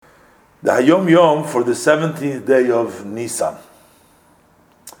The Hayom Yom for the 17th day of Nisan.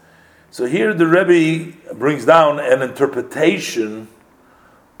 So here the Rebbe brings down an interpretation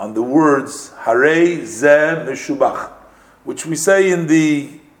on the words Harei Zeh Meshubach, which we say in the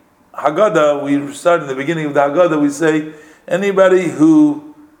Haggadah. We start in the beginning of the Haggadah. We say anybody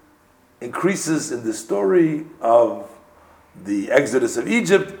who increases in the story of the Exodus of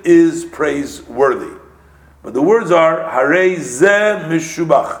Egypt is praiseworthy. But the words are Harei Zeh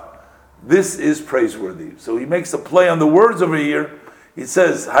Meshubach. This is praiseworthy. So he makes a play on the words over here. He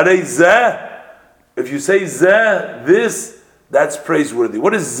says, Harei Zeh. If you say Zeh, this, that's praiseworthy.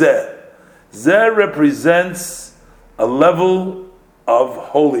 What is Zeh? Zeh represents a level of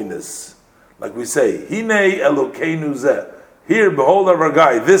holiness. Like we say, Hine Elokeinu Zeh. Here, behold our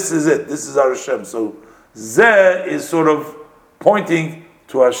guy. This is it. This is our Hashem. So Zeh is sort of pointing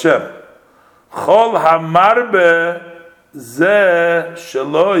to Hashem. Chol hamarbe Zeh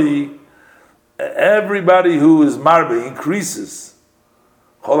sheloi. Everybody who is marbe increases.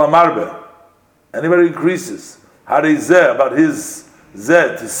 Chol hamarbe. Anybody who increases. Harei Zeh, about his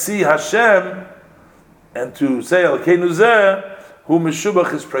Zeh, to see Hashem and to say Elokeinu Zeh, who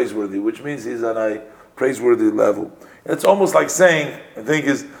Meshubach is praiseworthy, which means he's on a praiseworthy level. It's almost like saying, I think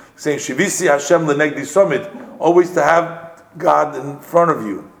is saying Shivisi Hashem lenegdi summit, always to have God in front of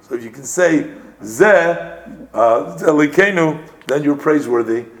you. So if you can say Zeh, Elokeinu, then you're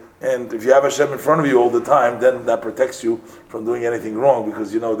praiseworthy. And if you have Hashem in front of you all the time, then that protects you from doing anything wrong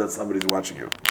because you know that somebody's watching you.